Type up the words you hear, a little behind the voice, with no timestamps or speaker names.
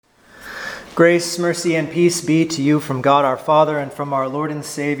Grace, mercy, and peace be to you from God our Father and from our Lord and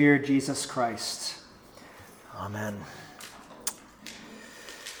Savior, Jesus Christ. Amen.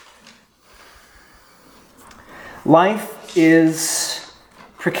 Life is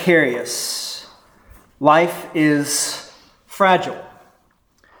precarious. Life is fragile.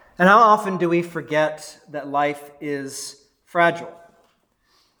 And how often do we forget that life is fragile?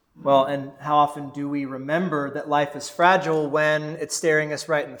 Well, and how often do we remember that life is fragile when it's staring us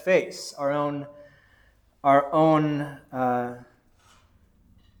right in the face? Our own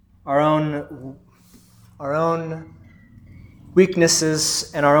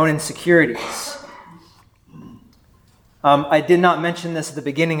weaknesses and our own insecurities. I did not mention this at the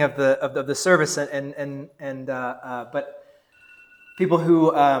beginning of the service, but people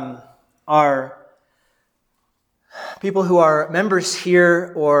who are members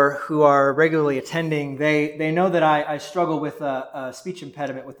here or who are regularly attending, they know that I struggle with a speech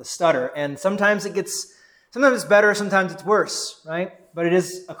impediment, with a stutter, and sometimes it's better, sometimes it's worse, right? But it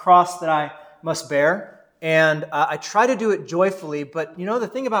is a cross that I must bear, and I try to do it joyfully. But the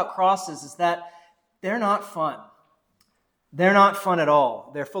thing about crosses is that they're not fun. They're not fun at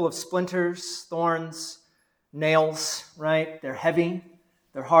all. They're full of splinters, thorns, nails, right? They're heavy.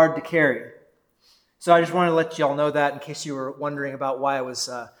 They're hard to carry. So I just wanted to let you all know that in case you were wondering about why I was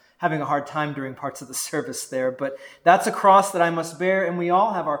having a hard time during parts of the service there. But that's a cross that I must bear, and we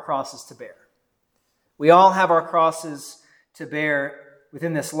all have our crosses to bear. We all have our crosses to bear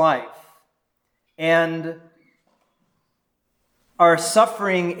within this life. And our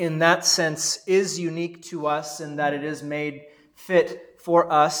suffering in that sense is unique to us in that it is made fit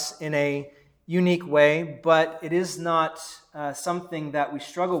for us in a unique way, but it is not something that we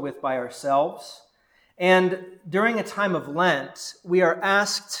struggle with by ourselves. And during a time of Lent, we are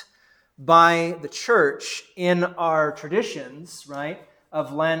asked by the church in our traditions, right,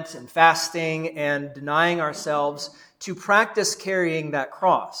 of Lent and fasting and denying ourselves to practice carrying that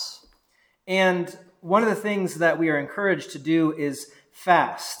cross. And one of the things that we are encouraged to do is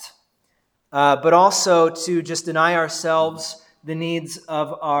fast, but also to just deny ourselves the needs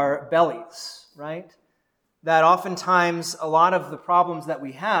of our bellies, right? That oftentimes a lot of the problems that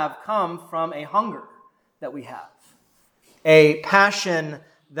we have come from a hunger that we have, a passion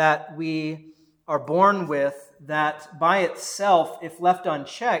that we are born with that by itself, if left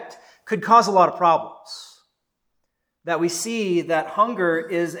unchecked, could cause a lot of problems. That we see that hunger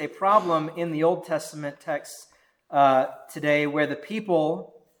is a problem in the Old Testament texts today, where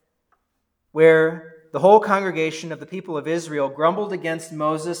the whole congregation of the people of Israel grumbled against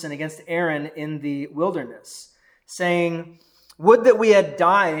Moses and against Aaron in the wilderness, saying, "Would that we had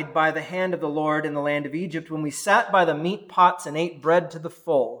died by the hand of the Lord in the land of Egypt, when we sat by the meat pots and ate bread to the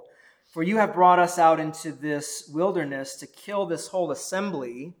full. For you have brought us out into this wilderness to kill this whole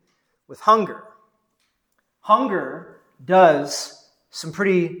assembly with hunger." Hunger does some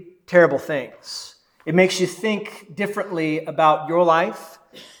pretty terrible things. It makes you think differently about your life,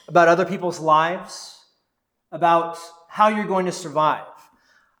 about other people's lives, about how you're going to survive.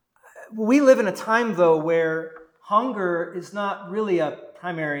 We live in a time, though, where hunger is not really a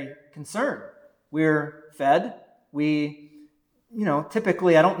primary concern. We're fed.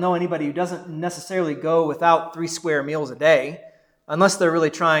 Typically, I don't know anybody who doesn't necessarily go without 3 square meals a day, unless they're really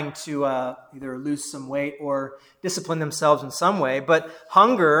trying to either lose some weight or discipline themselves in some way. But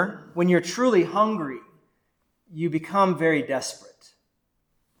hunger, when you're truly hungry, you become very desperate.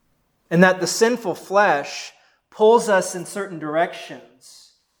 And that the sinful flesh pulls us in certain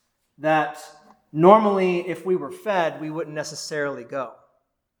directions that normally, if we were fed, we wouldn't necessarily go.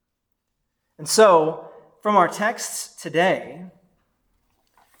 And so, from our texts today,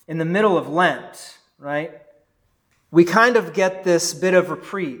 in the middle of Lent, right, we kind of get this bit of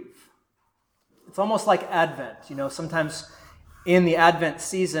reprieve. It's almost like Advent. Sometimes in the Advent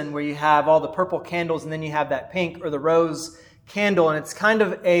season where you have all the purple candles and then you have that pink or the rose candle, and it's kind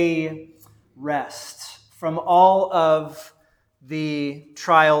of a rest from all of the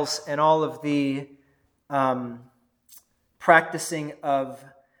trials and all of the practicing of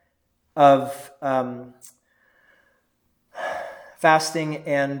fasting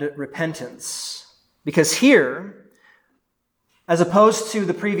and repentance. Because here, as opposed to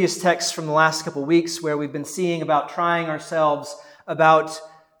the previous texts from the last couple weeks where we've been seeing about trying ourselves, about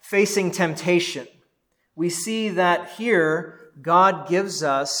facing temptation, we see that here God gives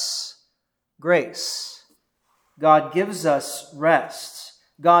us grace. God gives us rest.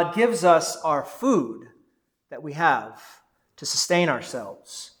 God gives us our food that we have to sustain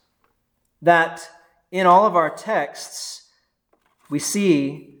ourselves. That in all of our texts, we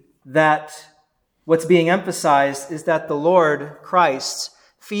see that what's being emphasized is that the Lord Christ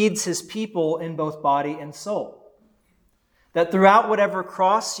feeds his people in both body and soul. That throughout whatever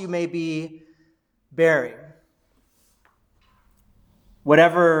cross you may be bearing,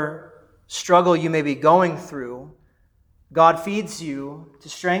 whatever struggle you may be going through, God feeds you to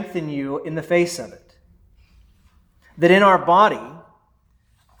strengthen you in the face of it. That in our body,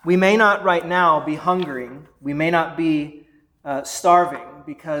 we may not right now be hungering, we may not be starving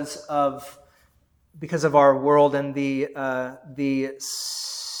because of our world and the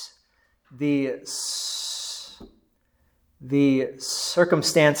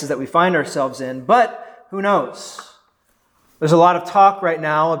circumstances that we find ourselves in, but who knows? There's a lot of talk right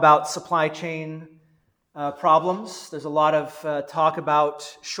now about supply chain problems. There's a lot of talk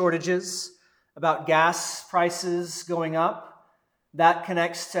about shortages, about gas prices going up. That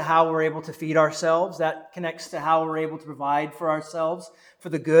connects to how we're able to feed ourselves. That connects to how we're able to provide for ourselves for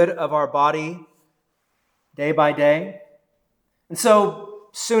the good of our body day by day. And so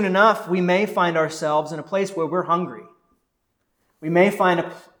soon enough, we may find ourselves in a place where we're hungry. We may find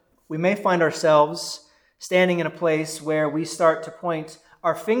ourselves standing in a place where we start to point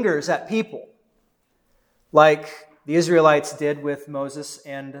our fingers at people, like the Israelites did with Moses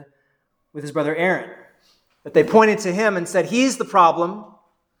and with his brother Aaron. That they pointed to him and said, he's the problem.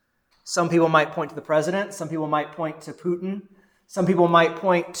 Some people might point to the president. Some people might point to Putin. Some people might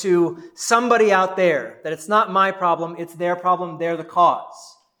point to somebody out there, that it's not my problem, it's their problem, they're the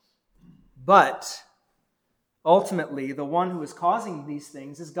cause. But ultimately, the one who is causing these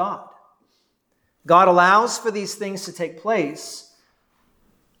things is God. God allows for these things to take place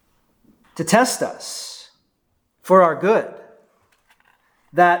to test us for our good.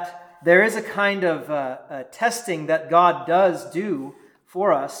 That there is a kind of testing that God does do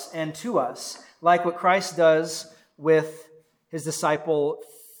for us and to us, like what Christ does with his disciple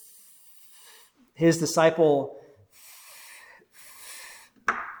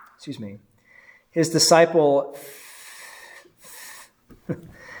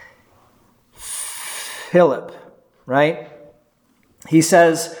Philip. Right? He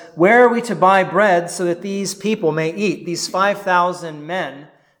says, where are we to buy bread so that these people may eat? These 5,000 men,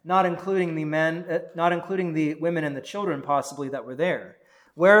 not including the women and the children possibly that were there.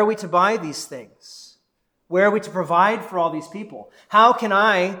 Where are we to buy these things? Where are we to provide for all these people? How can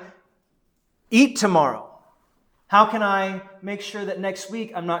I eat tomorrow? How can I make sure that next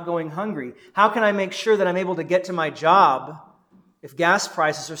week I'm not going hungry? How can I make sure that I'm able to get to my job if gas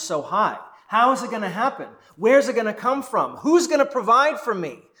prices are so high? How is it going to happen? Where's it going to come from? Who's going to provide for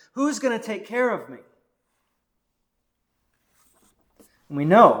me? Who's going to take care of me? And we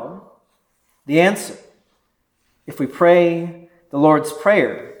know the answer if we pray the Lord's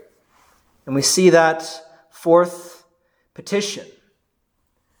Prayer. And we see that fourth petition,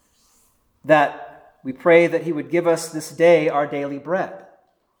 that we pray that he would give us this day our daily bread.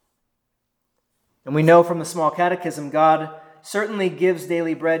 And we know from the Small Catechism, God certainly gives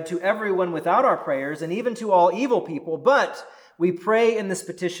daily bread to everyone without our prayers and even to all evil people, but we pray in this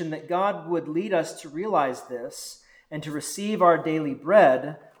petition that God would lead us to realize this and to receive our daily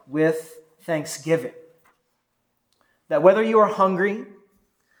bread with thanksgiving. That whether you are hungry,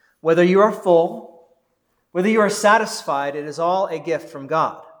 whether you are full, whether you are satisfied, it is all a gift from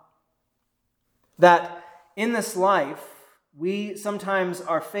God. That in this life, we sometimes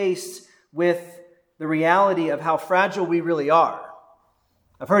are faced with the reality of how fragile we really are.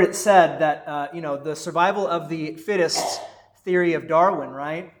 I've heard it said that, the survival of the fittest theory of Darwin,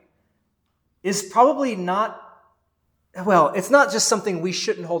 right, is probably not, it's not just something we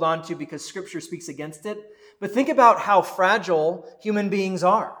shouldn't hold on to because Scripture speaks against it, but think about how fragile human beings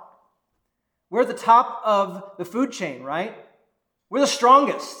are. We're at the top of the food chain, right? We're the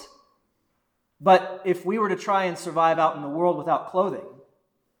strongest. But if we were to try and survive out in the world without clothing,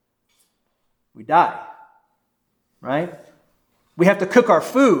 we die, right? We have to cook our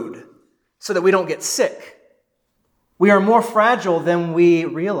food so that we don't get sick. We are more fragile than we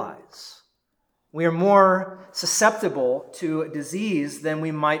realize. We are more susceptible to disease than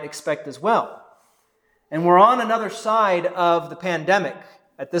we might expect as well. And we're on another side of the pandemic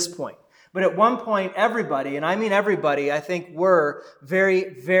at this point. But at one point, everybody, and I mean everybody, I think were very,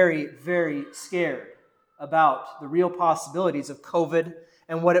 very, very scared about the real possibilities of COVID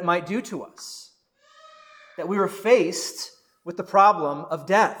and what it might do to us. That we were faced with the problem of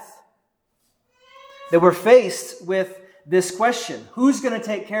death. That we're faced with this question, who's going to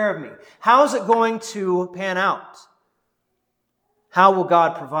take care of me? How is it going to pan out? How will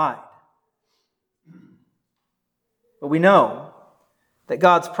God provide? But we know that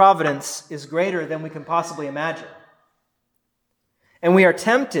God's providence is greater than we can possibly imagine. And we are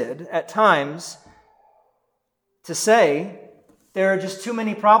tempted at times to say, there are just too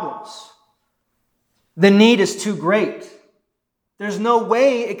many problems. The need is too great. There's no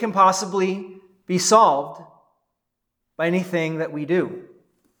way it can possibly be solved by anything that we do.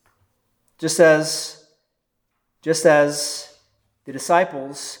 Just as the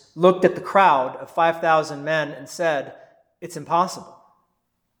disciples looked at the crowd of 5,000 men and said, "It's impossible."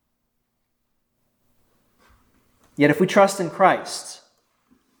 Yet if we trust in Christ,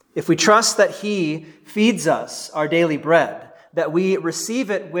 if we trust that He feeds us our daily bread, that we receive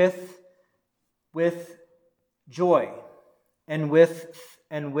it with joy and with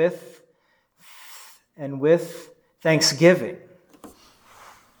thanksgiving,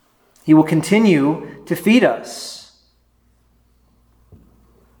 He will continue to feed us.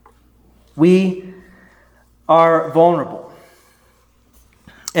 We are vulnerable.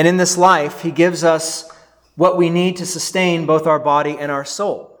 And in this life, He gives us what we need to sustain both our body and our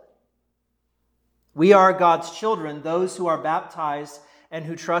soul. We are God's children, those who are baptized and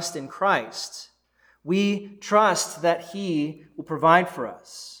who trust in Christ. We trust that He will provide for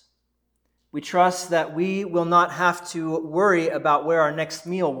us. We trust that we will not have to worry about where our next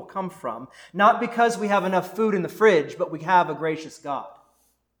meal will come from, not because we have enough food in the fridge, but we have a gracious God.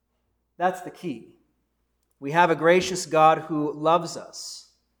 That's the key. We have a gracious God who loves us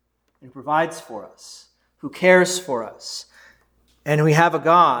and provides for us, who cares for us. And we have a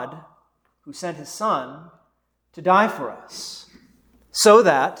God who sent His Son to die for us so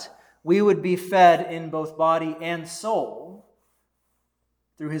that we would be fed in both body and soul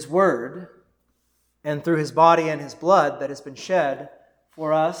through His Word and through His body and His blood that has been shed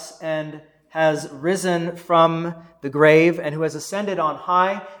for us and has risen from the grave and who has ascended on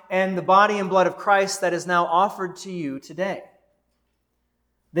high, and the body and blood of Christ that is now offered to you today.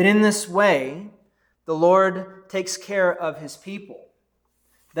 That in this way, the Lord takes care of His people,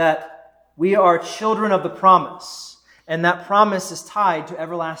 that we are children of the promise, and that promise is tied to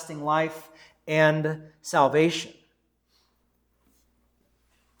everlasting life and salvation.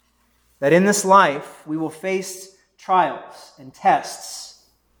 That in this life, we will face trials and tests,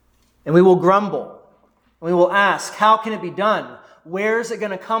 and we will grumble, and we will ask, how can it be done? Where is it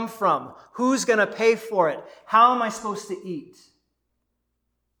going to come from? Who's going to pay for it? How am I supposed to eat?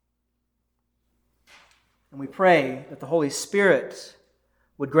 And we pray that the Holy Spirit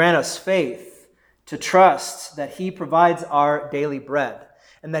would grant us faith to trust that He provides our daily bread,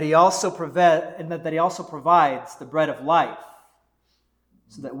 and that He also provides the bread of life,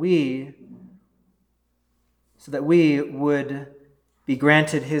 so that we would be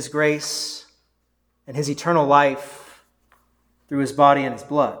granted His grace and His eternal life through His body and His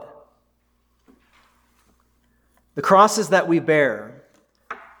blood. The crosses that we bear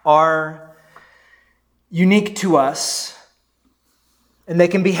are unique to us, and they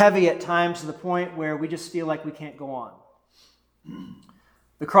can be heavy at times to the point where we just feel like we can't go on.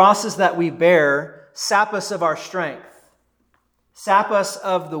 The crosses that we bear sap us of our strength, sap us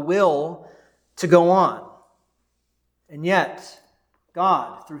of the will to go on. And yet,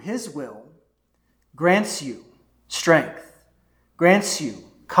 God, through His will, grants you strength, grants you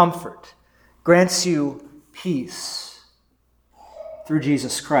comfort, grants you peace through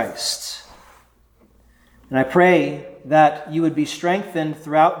Jesus Christ. And I pray that you would be strengthened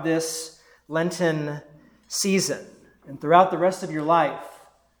throughout this Lenten season and throughout the rest of your life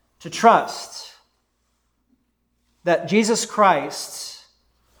to trust that Jesus Christ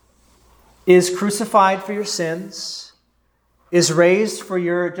is crucified for your sins, is raised for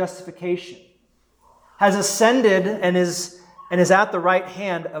your justification, has ascended and is at the right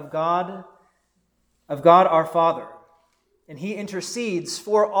hand of God our Father. And He intercedes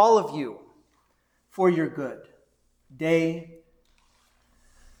for all of you for your good. He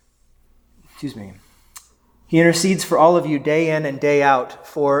intercedes for all of you day in and day out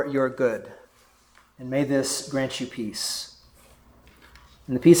for your good. And may this grant you peace.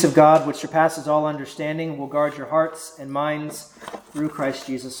 And the peace of God, which surpasses all understanding, will guard your hearts and minds through Christ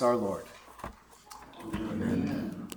Jesus our Lord.